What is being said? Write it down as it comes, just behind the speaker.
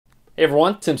Hey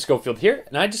everyone, Tim Schofield here,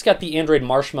 and I just got the Android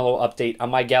Marshmallow update on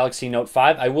my Galaxy Note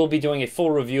 5. I will be doing a full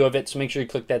review of it, so make sure you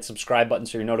click that subscribe button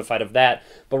so you're notified of that.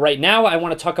 But right now, I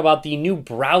want to talk about the new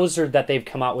browser that they've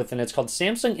come out with, and it's called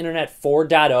Samsung Internet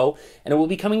 4.0, and it will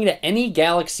be coming to any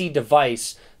Galaxy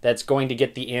device that's going to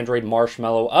get the Android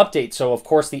Marshmallow update. So, of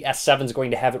course, the S7 is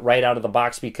going to have it right out of the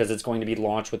box because it's going to be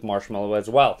launched with Marshmallow as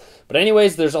well. But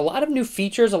anyways, there's a lot of new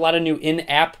features, a lot of new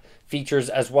in-app features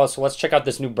as well, so let's check out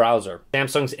this new browser.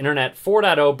 Samsung's Internet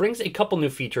 4.0 brings a couple new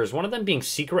features, one of them being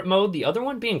secret mode, the other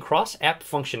one being cross-app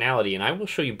functionality, and I will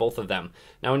show you both of them.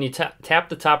 Now when you tap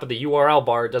the top of the URL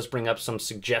bar, it does bring up some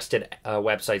suggested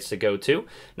websites to go to.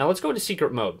 Now let's go to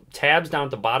secret mode. Tabs down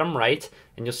at the bottom right,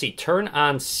 and you'll see turn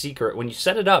on secret. When you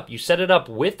set it up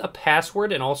with a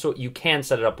password, and also you can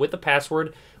set it up with a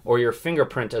password or your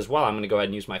fingerprint as well. I'm going to go ahead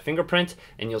and use my fingerprint,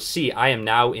 and you'll see I am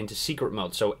now into secret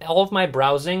mode. So all of my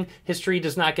browsing history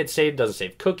does not get saved, doesn't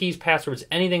save cookies, passwords,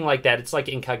 anything like that. It's like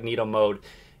incognito mode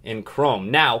in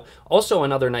Chrome. Now, also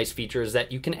another nice feature is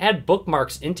that you can add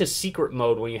bookmarks into secret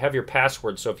mode when you have your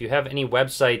password. So if you have any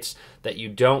websites that you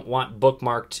don't want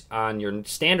bookmarked on your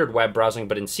standard web browsing,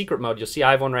 but in secret mode, you'll see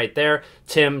I have one right there.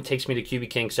 Tim takes me to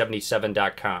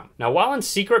QBKing77.com. Now, while in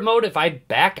secret mode, if I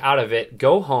back out of it,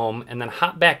 go home, and then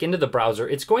hop back into the browser,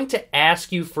 it's going to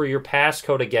ask you for your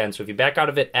passcode again. So if you back out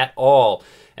of it at all,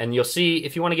 and you'll see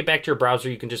if you want to get back to your browser,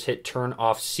 you can just hit turn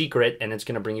off secret and it's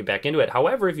going to bring you back into it.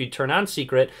 However, if you turn on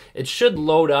secret, it should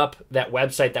load up that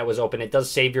website that was open. It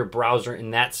does save your browser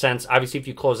in that sense. Obviously, if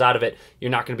you close out of it, you're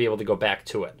not going to be able to go back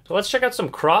to it. So let's check out some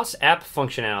cross-app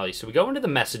functionality. So we go into the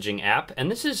messaging app,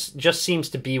 and this just seems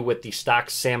to be with the stock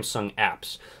Samsung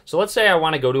apps. So let's say I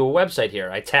want to go to a website here.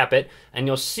 I tap it, and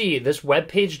you'll see this web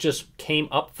page just came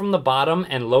up from the bottom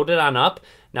and loaded on up.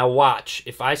 Now watch,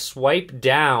 if I swipe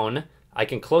down, I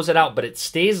can close it out, but it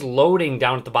stays loading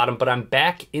down at the bottom, but I'm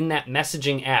back in that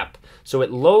messaging app. So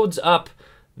it loads up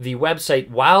the website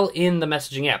while in the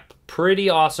messaging app. Pretty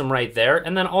awesome right there.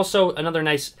 And then also another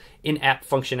nice in-app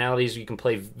functionality is you can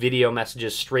play video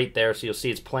messages straight there. So you'll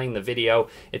see it's playing the video.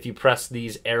 If you press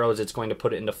these arrows, it's going to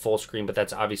put it into full screen, but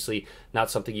that's obviously not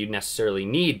something you necessarily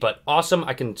need. But awesome,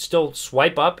 I can still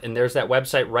swipe up, and there's that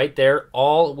website right there,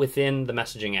 all within the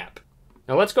messaging app.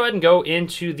 Now let's go ahead and go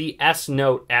into the S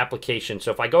Note application.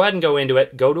 So if I go ahead and go into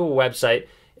it, go to a website,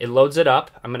 it loads it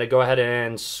up. I'm going to go ahead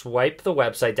and swipe the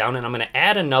website down, and I'm going to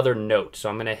add another note. So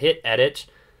I'm going to hit edit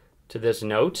to this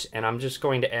note, and I'm just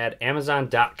going to add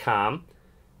Amazon.com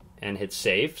and hit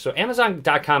save. So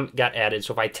Amazon.com got added.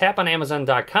 So if I tap on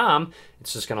Amazon.com,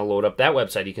 it's just going to load up that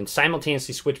website. You can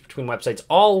simultaneously switch between websites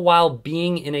all while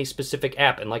being in a specific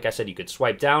app. And like I said, you could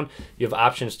swipe down. You have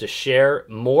options to share.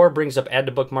 More brings up add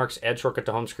to bookmarks, add shortcut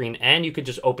to home screen, and you could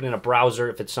just open in a browser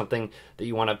if it's something that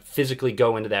you want to physically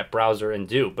go into that browser and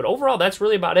do. But overall, that's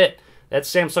really about it. That's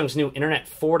Samsung's new Internet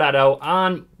 4.0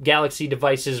 on Galaxy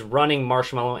devices running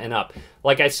Marshmallow and up.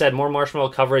 Like I said, more Marshmallow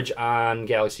coverage on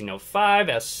Galaxy Note 5,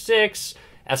 S6,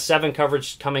 S7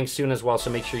 coverage coming soon as well, so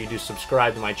make sure you do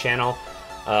subscribe to my channel.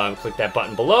 Click that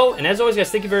button below. And as always,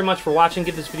 guys, thank you very much for watching.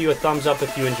 Give this video a thumbs up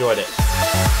if you enjoyed it.